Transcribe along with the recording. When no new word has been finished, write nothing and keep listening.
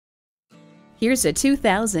Here's a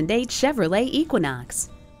 2008 Chevrolet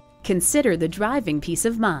Equinox. Consider the driving peace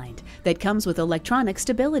of mind that comes with electronic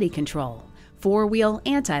stability control, four-wheel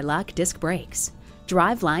anti-lock disc brakes,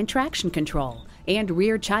 driveline traction control, and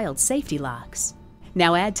rear child safety locks.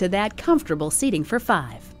 Now add to that comfortable seating for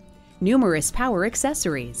 5, numerous power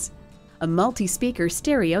accessories, a multi-speaker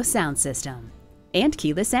stereo sound system, and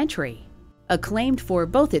keyless entry. Acclaimed for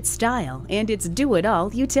both its style and its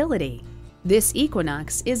do-it-all utility, this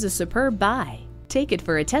Equinox is a superb buy. Take it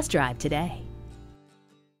for a test drive today.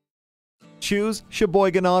 Choose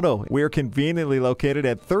Sheboygan Auto. We're conveniently located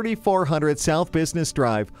at 3400 South Business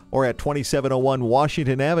Drive or at 2701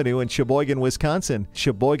 Washington Avenue in Sheboygan, Wisconsin.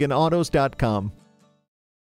 SheboyganAutos.com.